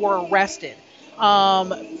activists were arrested.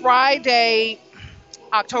 Friday,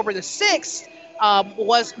 October the 6th,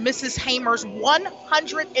 was Mrs. Hamer's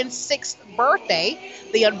 106th birthday.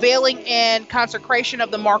 The unveiling and consecration of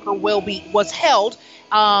the marker was held,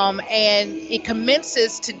 and it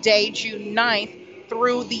commences today, June 9th,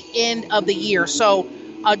 through the end of the year. So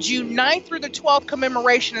June 9th through the 12th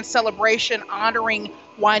commemoration and celebration honoring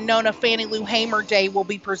Winona Fannie Lou Hamer Day will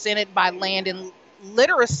be presented by Land and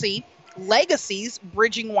Literacy Legacies,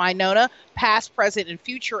 Bridging Winona, Past, Present, and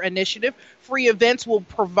Future initiative. Free events will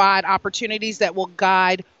provide opportunities that will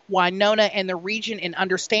guide Winona and the region in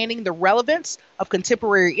understanding the relevance of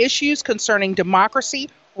contemporary issues concerning democracy,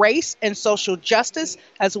 race, and social justice,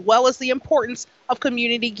 as well as the importance of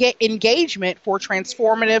community engagement for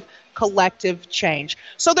transformative collective change.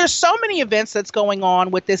 So there's so many events that's going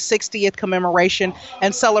on with this 60th commemoration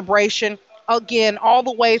and celebration. Again, all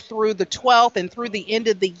the way through the 12th and through the end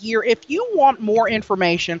of the year. If you want more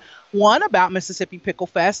information, one, about Mississippi Pickle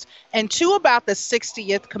Fest, and two, about the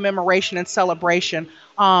 60th commemoration and celebration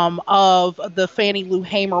of the Fannie Lou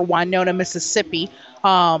Hamer, Winona, Mississippi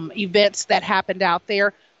events that happened out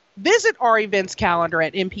there, visit our events calendar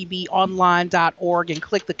at mpbonline.org and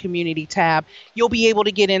click the community tab. You'll be able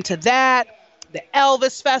to get into that, the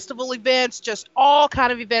Elvis Festival events, just all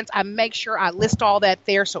kind of events. I make sure I list all that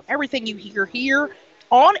there, so everything you hear here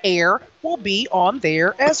on air will be on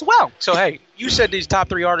there as well. So, hey, you said these top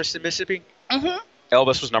 3 artists in Mississippi? Mm-hmm.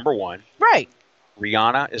 Elvis was number 1. Right.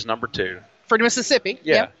 Rihanna is number 2. For Mississippi.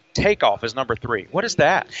 Yeah. Yep. Takeoff is number 3. What is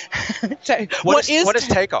that? What is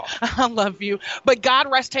Takeoff? I love you. But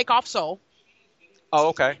God rest Takeoff soul. Oh,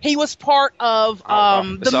 okay. He was part of the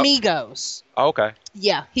Migos. Oh, okay.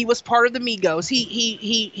 Yeah, he was part of the Migos.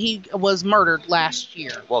 He was murdered last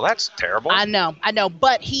year. Well, that's terrible. I know.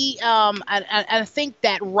 But he, I think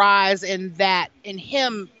that rise in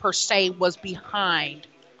him per se was behind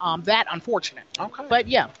that, unfortunate. Okay. But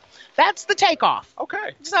yeah, that's the Takeoff.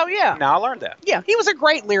 Okay. So yeah. Now I learned that. Yeah, he was a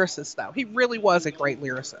great lyricist, though. He really was a great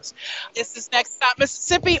lyricist. This is Next Stop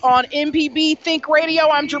Mississippi on MPB Think Radio.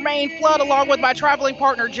 I'm Jermaine Flood, along with my traveling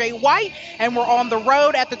partner, Jay White, and we're on the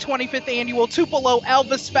road at the 25th Annual Tupelo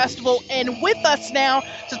Elvis Festival. And with us now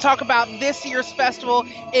to talk about this year's festival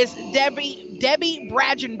is Debbie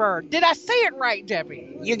Bragenberg. Did I say it right,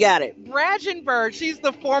 Debbie? You got it. Bragenberg. She's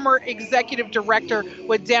the former executive director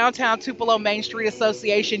with Downtown Tupelo Main Street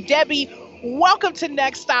Association. Debbie, welcome to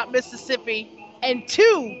Next Stop Mississippi. And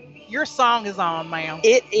 2, your song is on, ma'am.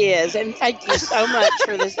 It is, and thank you so much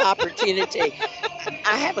for this opportunity.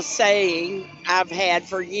 I have a saying I've had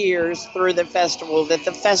for years through the festival, that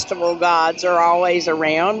the festival gods are always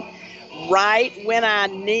around, right when I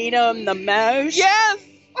need them the most. Yes!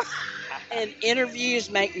 And interviews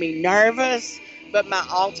make me nervous, but my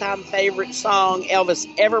all-time favorite song Elvis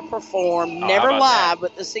ever performed, never live,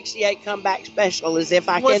 but the 68 comeback special, is If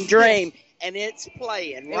I Can Dream. And it's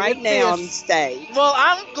playing right now on stage. Well,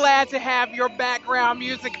 I'm glad to have your background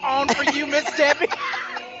music on for you, Miss Debbie.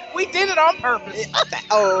 We did it on purpose.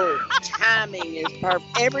 Timing is perfect.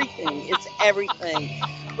 It's everything.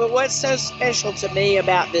 But what's so special to me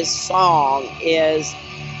about this song is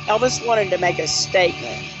Elvis wanted to make a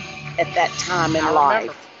statement at that time in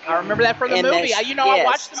life. I remember that from the movie. I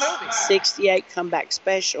watched the movie. 68 comeback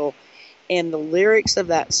special. And the lyrics of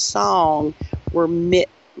that song were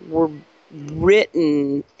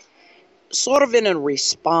written sort of in a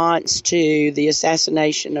response to the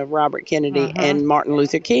assassination of Robert Kennedy and Martin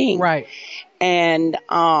Luther King. Right. And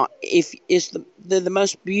if it's the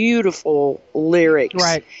most beautiful lyrics.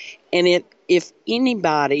 Right. And if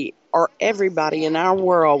anybody or everybody in our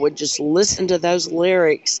world would just listen to those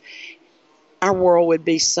lyrics, our world would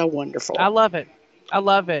be so wonderful. I love it.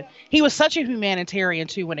 He was such a humanitarian,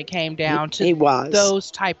 too, when it came down to those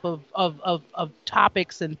type of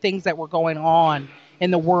topics and things that were going on in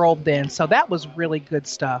the world then. So that was really good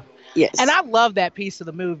stuff. Yes. And I love that piece of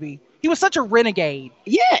the movie. He was such a renegade.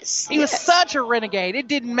 Yes. He was such a renegade. It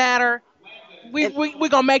didn't matter. We're going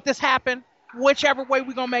to make this happen. Whichever way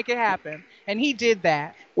we're going to make it happen. And he did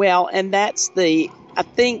that. Well, and I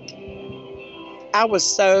think I was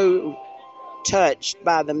so touched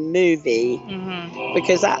by the movie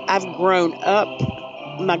because I've grown up.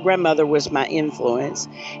 My grandmother was my influence,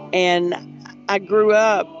 and I grew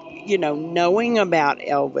up, knowing about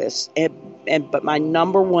Elvis. But my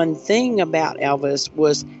number one thing about Elvis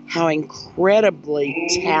was how incredibly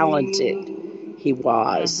talented he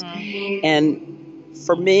was. And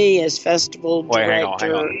for me, as festival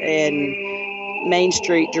director and Main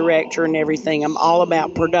Street director and everything, I'm all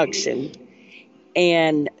about production.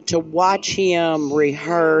 And to watch him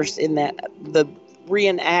rehearse in the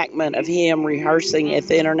reenactment of him rehearsing at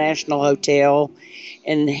the International Hotel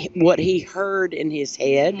and what he heard in his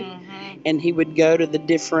head, and he would go to the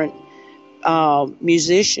different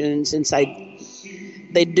musicians and say,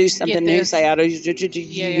 they'd do something and he'd say,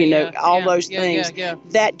 all those things.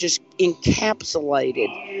 That just encapsulated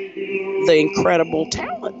the incredible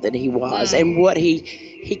talent that he was and what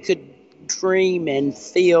he could dream and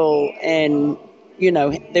feel, and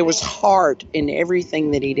there was heart in everything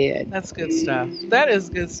that he did. That's good stuff. That is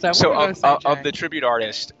good stuff. So of the tribute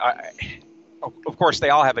artists, of course, they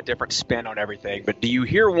all have a different spin on everything, but do you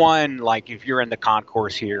hear one, like if you're in the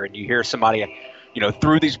concourse here and you hear somebody,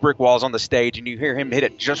 through these brick walls on the stage and you hear him hit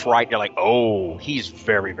it just right, and you're like, oh, he's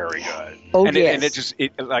very, very good. Oh, and yes.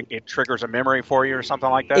 It triggers a memory for you or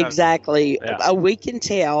something like that? Exactly. Yeah. We can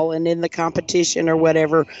tell, and in the competition or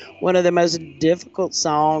whatever, one of the most difficult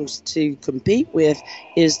songs to compete with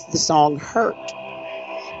is the song Hurt.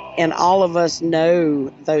 And all of us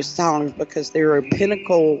know those songs because they're a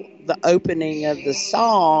pinnacle. The opening of the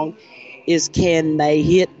song is, can they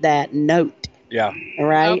hit that note? Yeah. All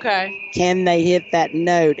right? Okay. Can they hit that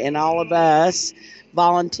note? And all of us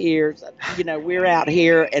volunteers, we're out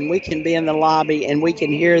here and we can be in the lobby and we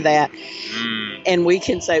can hear that and we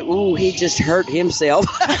can say, ooh, he just hurt himself.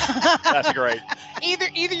 That's great. Either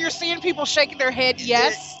you're seeing people shaking their head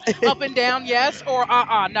yes, up and down yes, or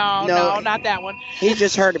no, not that one. He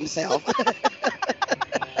just hurt himself.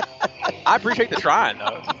 I appreciate the trying,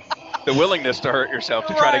 though. The willingness to hurt yourself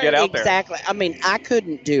to try to get out there. Exactly. I mean, I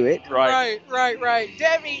couldn't do it. Right.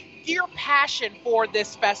 Debbie, your passion for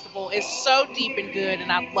this festival is so deep and good,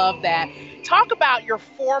 and I love that. Talk about your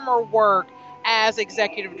former work as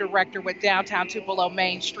executive director with Downtown Tupelo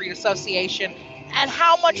Main Street Association, and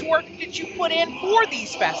how much work did you put in for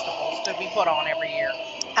these festivals to be put on every year?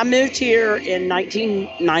 I moved here in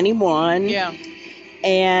 1991. Yeah.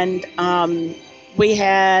 And we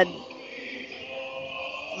had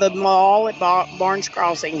the mall at Barnes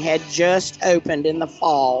Crossing had just opened in the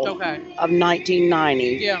fall of 1990.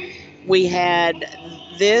 Yeah. We had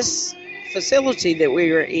this facility that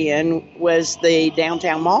we were in was the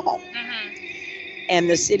downtown mall. And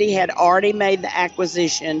the city had already made the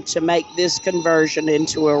acquisition to make this conversion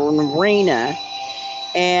into an arena.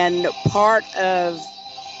 And part of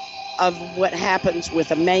what happens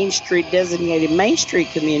with a designated Main Street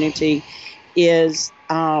community is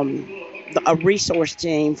a resource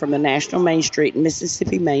team from the National Main Street and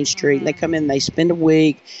Mississippi Main Street. They come in, they spend a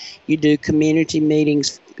week. You do community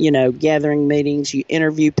meetings, gathering meetings. You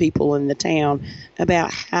interview people in the town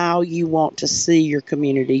about how you want to see your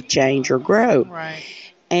community change or grow. Right.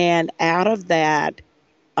 And out of that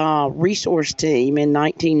resource team in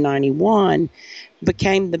 1991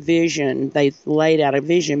 became the vision. They laid out a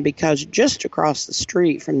vision because just across the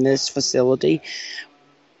street from this facility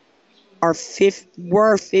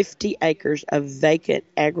were 50 acres of vacant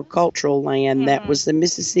agricultural land that was the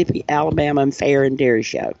Mississippi, Alabama, and Fair and Dairy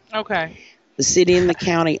Show. Okay. The city and the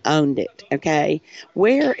county owned it, okay?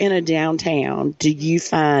 Where in a downtown do you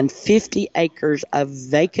find 50 acres of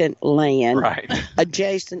vacant land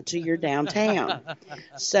adjacent to your downtown?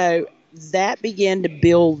 So that began to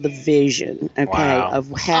build the vision, of how...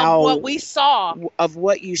 Of what we saw. Of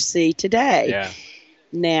what you see today. Yeah.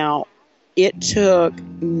 Now, it took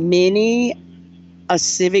a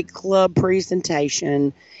civic club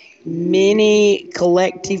presentation, many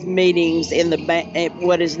collective meetings in at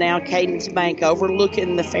what is now Cadence Bank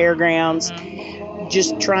overlooking the fairgrounds,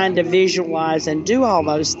 just trying to visualize and do all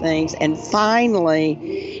those things. And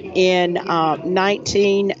finally, in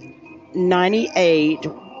 1998,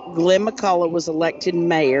 Glenn McCullough was elected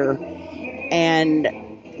mayor, and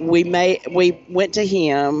we went to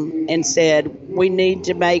him and said, we need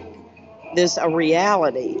to make this a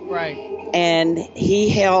reality. Right. And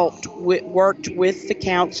he worked with the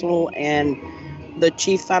council and the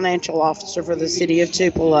chief financial officer for the city of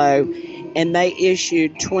Tupelo, and they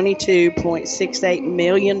issued $22.68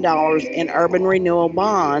 million in urban renewal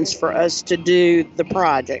bonds for us to do the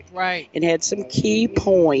project. Right. It had some key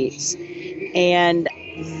points, and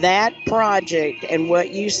that project and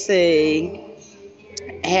what you see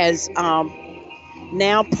has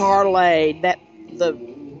now parlayed that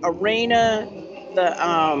arena, the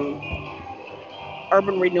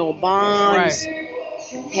urban renewal bonds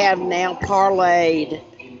have now parlayed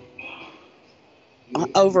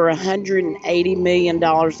over $180 million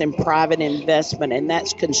in private investment, and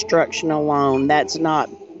that's construction alone. That's not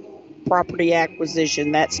property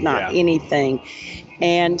acquisition. That's not anything.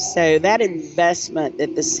 And so that investment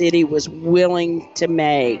that the city was willing to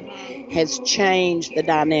make has changed the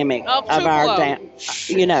dynamic of our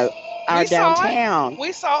downtown.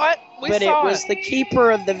 We saw it. But it was the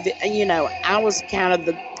keeper of the, I was kind of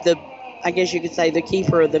the I guess you could say the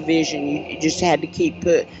keeper of the vision. You just had to keep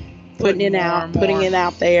putting it out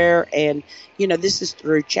there. And, this is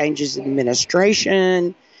through changes in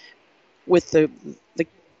administration with the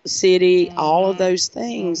city, all of those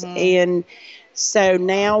things. And so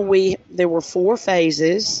now there were 4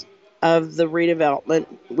 phases of the redevelopment,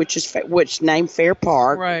 which named Fair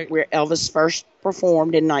Park, where Elvis first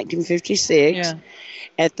performed in 1956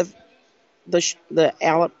 at the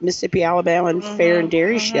Mississippi Alabama Fair and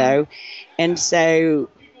Dairy Show. And so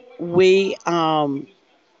we, I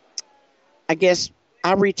guess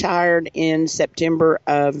I retired in September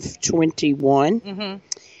of 21,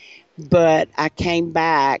 but I came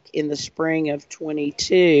back in the spring of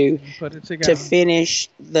 22 to finish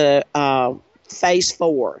the phase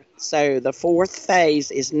 4. So the 4th phase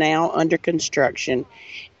is now under construction,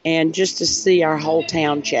 and just to see our whole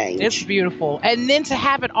town change. It's beautiful. And then to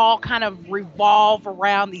have it all kind of revolve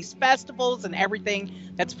around these festivals and everything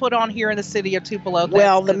that's put on here in the city of Tupelo.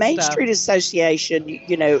 Well, the Main Street Association,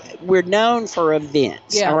 we're known for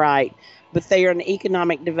events, all right, but they are an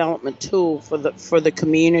economic development tool for the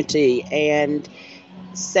community. And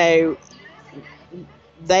so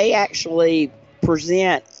they actually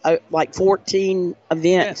present like 14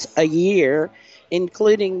 events a year,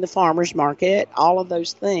 including the farmers market, all of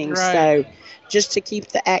those things. So just to keep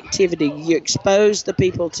the activity, you expose the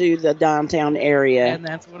people to the downtown area. And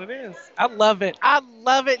that's what it is. I love it. I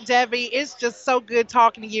love it, Debbie. It's just so good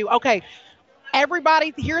talking to you. Okay,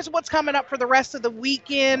 everybody, here's what's coming up for the rest of the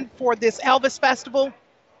weekend for this Elvis Festival.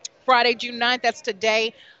 Friday, June 9th, that's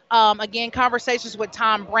today. Again, Conversations with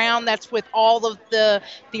Tom Brown. That's with all of the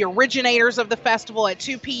originators of the festival at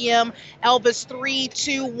 2 p.m. Elvis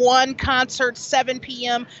 3-2-1 concert, 7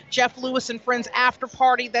 p.m. Jeff Lewis and Friends after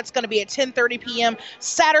party. That's going to be at 10:30 p.m.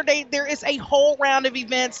 Saturday, there is a whole round of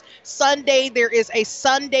events. Sunday, there is a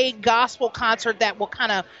Sunday gospel concert that will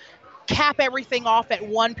kind of cap everything off at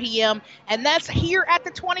 1 p.m. And that's here at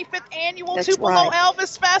the 25th annual Tupelo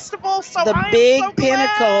Elvis Festival. So the big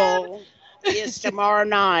pinnacle is tomorrow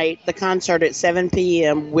night, the concert at 7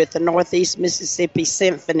 p.m. with the Northeast Mississippi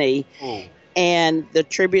Symphony and the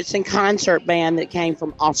tributes and concert band that came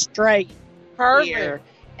from Australia. Here.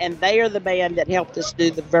 And they are the band that helped us do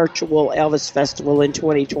the virtual Elvis Festival in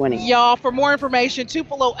 2020. Y'all, for more information,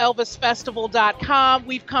 TupeloElvisFestival.com.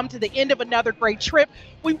 We've come to the end of another great trip.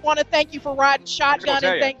 We want to thank you for riding shotgun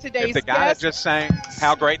and thank today's guest. If the guy that just sang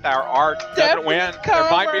How Great Thou Art doesn't win, there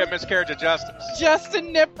might be a miscarriage of justice.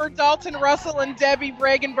 Justin Nipper, Dalton Russell, and Debbie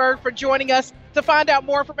Regenberg for joining us. To find out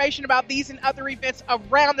more information about these and other events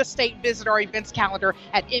around the state, visit our events calendar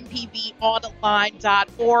at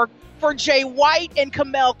mpbonline.org. For Jay White and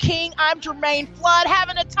Kamel King, I'm Jermaine Flood,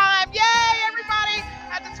 having a time. Yay, everybody,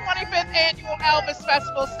 at the 25th Annual Elvis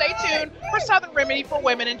Festival. Stay tuned for Southern Remedy for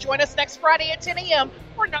Women and join us next Friday at 10 a.m.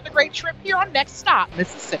 for another great trip here on Next Stop,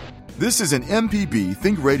 Mississippi. This is an MPB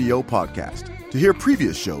Think Radio podcast. To hear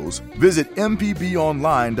previous shows, visit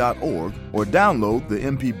mpbonline.org or download the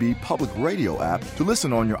MPB Public Radio app to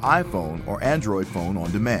listen on your iPhone or Android phone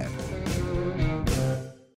on demand.